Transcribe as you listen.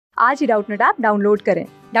आज ही Doubtnut app download करें।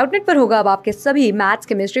 Doubtnut पर होगा अब आपके सभी मैथ्स,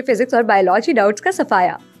 केमिस्ट्री, फिजिक्स और बायोलॉजी डाउट्स का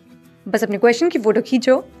सफाया। बस अपने क्वेश्चन की फोटो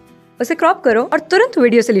खींचो, उसे क्रॉप करो और तुरंत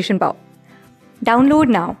वीडियो सोल्यूशन पाओ। Download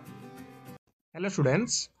now. हेलो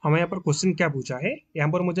स्टूडेंट्स, हमें यहाँ पर क्वेश्चन क्या पूछा है। यहाँ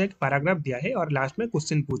पर मुझे एक पैराग्राफ दिया है और लास्ट में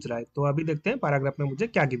क्वेश्चन पूछ रहा है। तो अभी देखते हैं पैराग्राफ में मुझे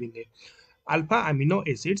क्या गिवन है। Alpha amino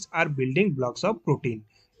acids are building blocks of protein.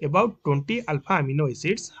 About 20 alpha amino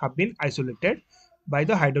acids have been isolated by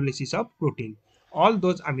the hydrolysis of protein. All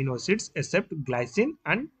those amino acids except glycine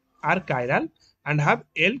and are chiral and have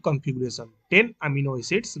L configuration. 10 amino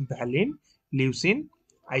acids valine, leucine,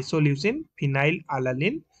 isoleucine,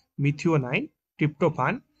 phenylalanine, methionine,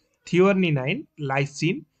 tryptophan, threonine,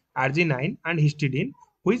 lysine, arginine, and histidine,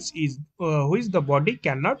 which the body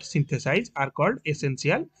cannot synthesize, are called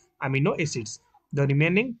essential amino acids. The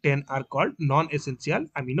remaining 10 are called non-essential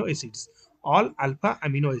amino acids. All alpha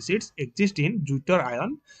amino acids exist in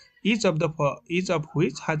zwitterion, each of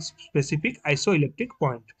which has specific isoelectric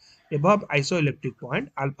point. Above isoelectric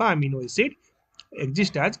point, alpha amino acid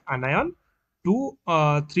exist as anion. Two,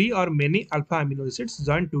 three or many alpha amino acids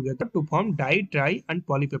join together to form di, tri, and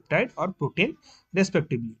polypeptide or protein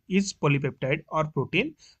respectively. Each polypeptide or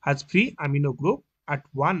protein has free amino group at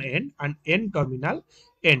one end and N-terminal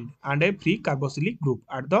end and a free carboxylic group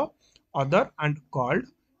at the other and called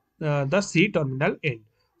the C-terminal end.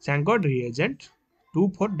 Sankard reagent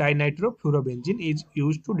 2,4-dinitrofluorobenzene is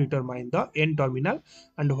used to determine the N-terminal,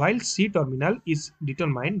 and while C-terminal is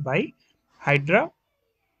determined by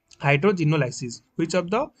hydrazinolysis. Which of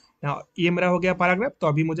the now ये मेरा हो गया paragraph. तो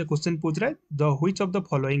अभी मुझे question पूछ रहा है the which of the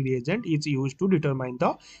following reagent is used to determine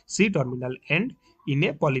the C terminal and in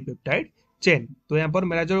A polypeptide chain. तो यहाँ पर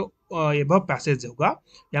मेरा जो एबव पैसेज होगा,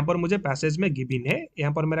 यहाँ पर मुझे पैसेज में गिवन है।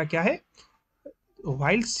 यहाँ पर मेरा क्या है,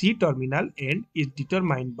 while C terminal and is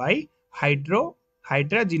determined by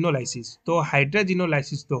हाइड्राजिनोलाइसिस। तो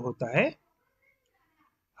हाइड्राजिनोलाइसिस तो होता है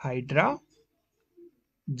हाइड्राजिनोलाइसिस।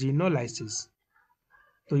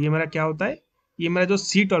 तो ये मेरा क्या होता है, ये मेरा जो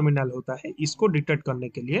सी टर्मिनल होता है इसको डिटेक्ट करने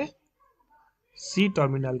के लिए, सी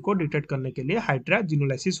टर्मिनल को डिटेक्ट करने के लिए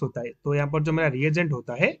हाइड्राजिनोलाइसिस होता है। तो यहाँ पर जो मेरा रिएजेंट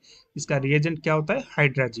होता है, इसका रिएजेंट क्या होता है,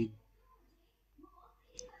 हाइड्राजिन।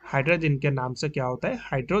 हाइड्रोजन के नाम से क्या होता है,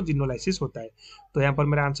 हाइड्रोजिनोलाइसिस होता है। तो यहाँ पर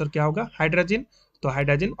मेरा आंसर क्या होगा, हाइड्रोजन। तो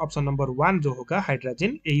हाइड्रोजन ऑप्शन नंबर 1 जो होगा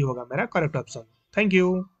हाइड्रोजन, यही होगा मेरा correct option. Thank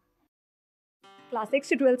you. Class 6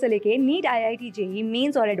 से 12 से लेके नीट, IIT, जेईई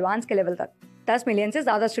मेंस और एडवांस के लेवल तक 10 मिलियन से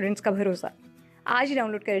ज्यादा स्टूडेंट्स का भरोसा। आज ही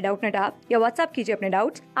डाउनलोड करें डाउटनेट ऐप या व्हाट्सएप कीजिए अपने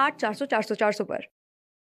डाउट्स 8400 400 400 पर।